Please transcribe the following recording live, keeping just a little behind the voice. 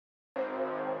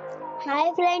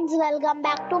Hi friends, welcome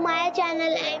back to my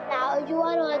channel and now you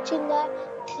are watching a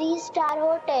 3-star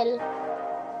hotel.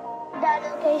 The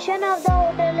location of the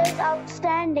hotel is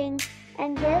outstanding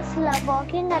and guests love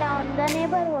walking around the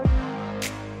neighborhood.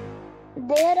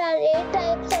 There are 8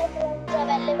 types of rooms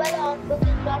available on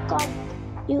booking.com.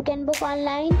 You can book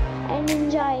online and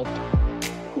enjoy it.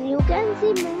 You can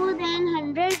see more than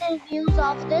 100 reviews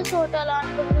of this hotel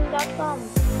on booking.com.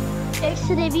 Its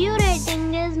review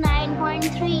rating is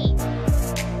 9.3.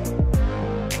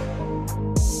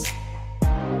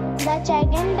 The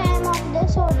check-in time of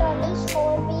this hotel is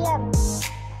 4 p.m.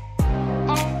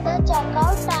 and the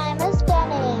checkout time is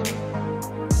 10 a.m.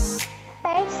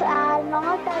 Pets are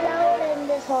not allowed in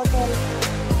this hotel.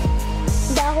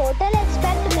 The hotel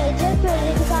accepts major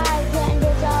credit cards and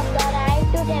reserves the right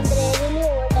to temporarily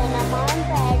hold an amount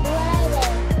prior to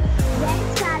arrival.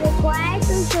 Guests are required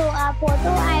to show a photo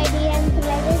ID and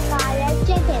credit card at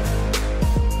check-in.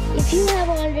 If you have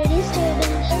already stayed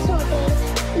in this hotel,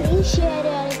 please share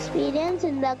your experience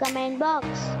in the comment box.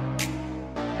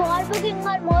 For booking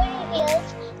or more details,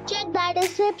 check the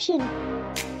description.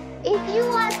 If you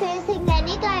are facing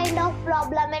any kind of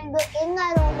problem in booking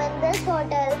a room in this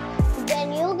hotel,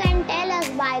 then you can tell us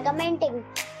by commenting.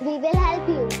 We will help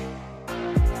you.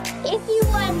 If you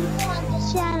are new on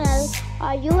this channel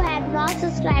or you have not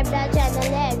subscribed our channel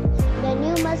yet, then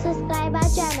you must subscribe our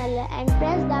channel and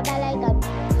press the bell icon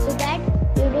so that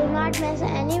you do not miss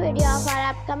any video of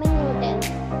our upcoming hotel.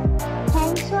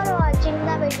 Thanks for watching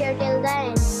the video till the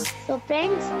end. So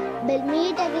friends, we'll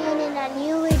meet again in a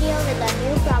new video with a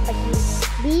new property.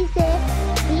 Be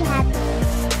safe, be happy.